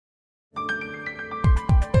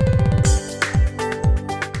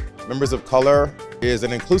Members of Color is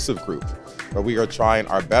an inclusive group where we are trying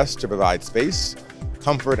our best to provide space,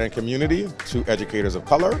 comfort, and community to educators of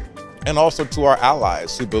color, and also to our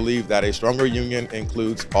allies who believe that a stronger union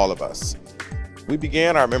includes all of us. We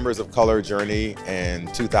began our Members of Color journey in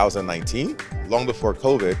 2019, long before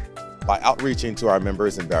COVID, by outreaching to our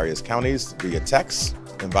members in various counties via text,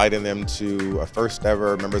 inviting them to a first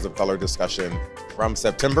ever Members of Color discussion from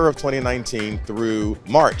September of 2019 through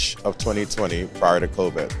March of 2020 prior to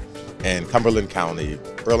COVID. In Cumberland County,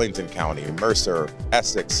 Burlington County, Mercer,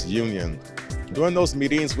 Essex, Union. During those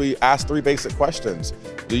meetings, we asked three basic questions.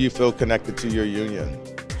 Do you feel connected to your union?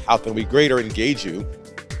 How can we greater engage you?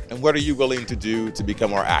 And what are you willing to do to become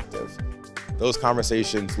more active? Those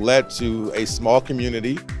conversations led to a small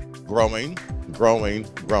community growing,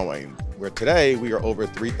 where today we are over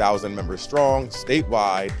 3,000 members strong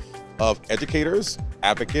statewide of educators,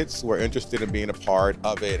 advocates who are interested in being a part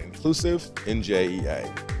of an inclusive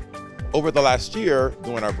NJEA. Over the last year,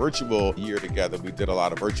 during our virtual year together, we did a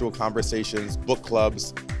lot of virtual conversations, book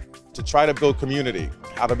clubs, to try to build community,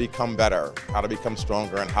 how to become better, how to become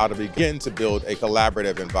stronger, and how to begin to build a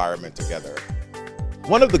collaborative environment together.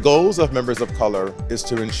 One of the goals of Members of Color is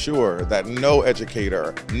to ensure that no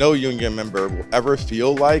educator, no union member will ever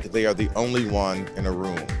feel like they are the only one in a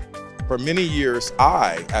room. For many years,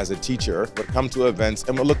 I, as a teacher, would come to events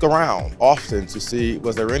and would look around often to see,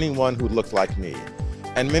 was there anyone who looked like me?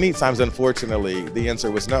 And many times, unfortunately, the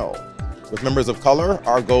answer was no. With Members of Color,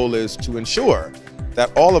 our goal is to ensure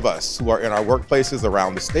that all of us who are in our workplaces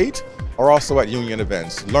around the state are also at union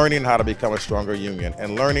events, learning how to become a stronger union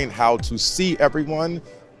and learning how to see everyone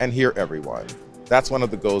and hear everyone. That's one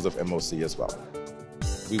of the goals of MOC as well.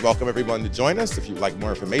 We welcome everyone to join us. If you'd like more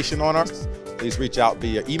information on us, please reach out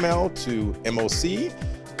via email to moc@njea.org.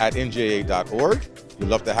 We'd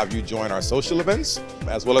love to have you join our social events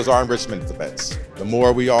as well as our enrichment events. The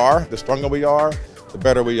more we are, the stronger we are, the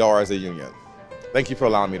better we are as a union. Thank you for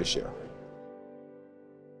allowing me to share.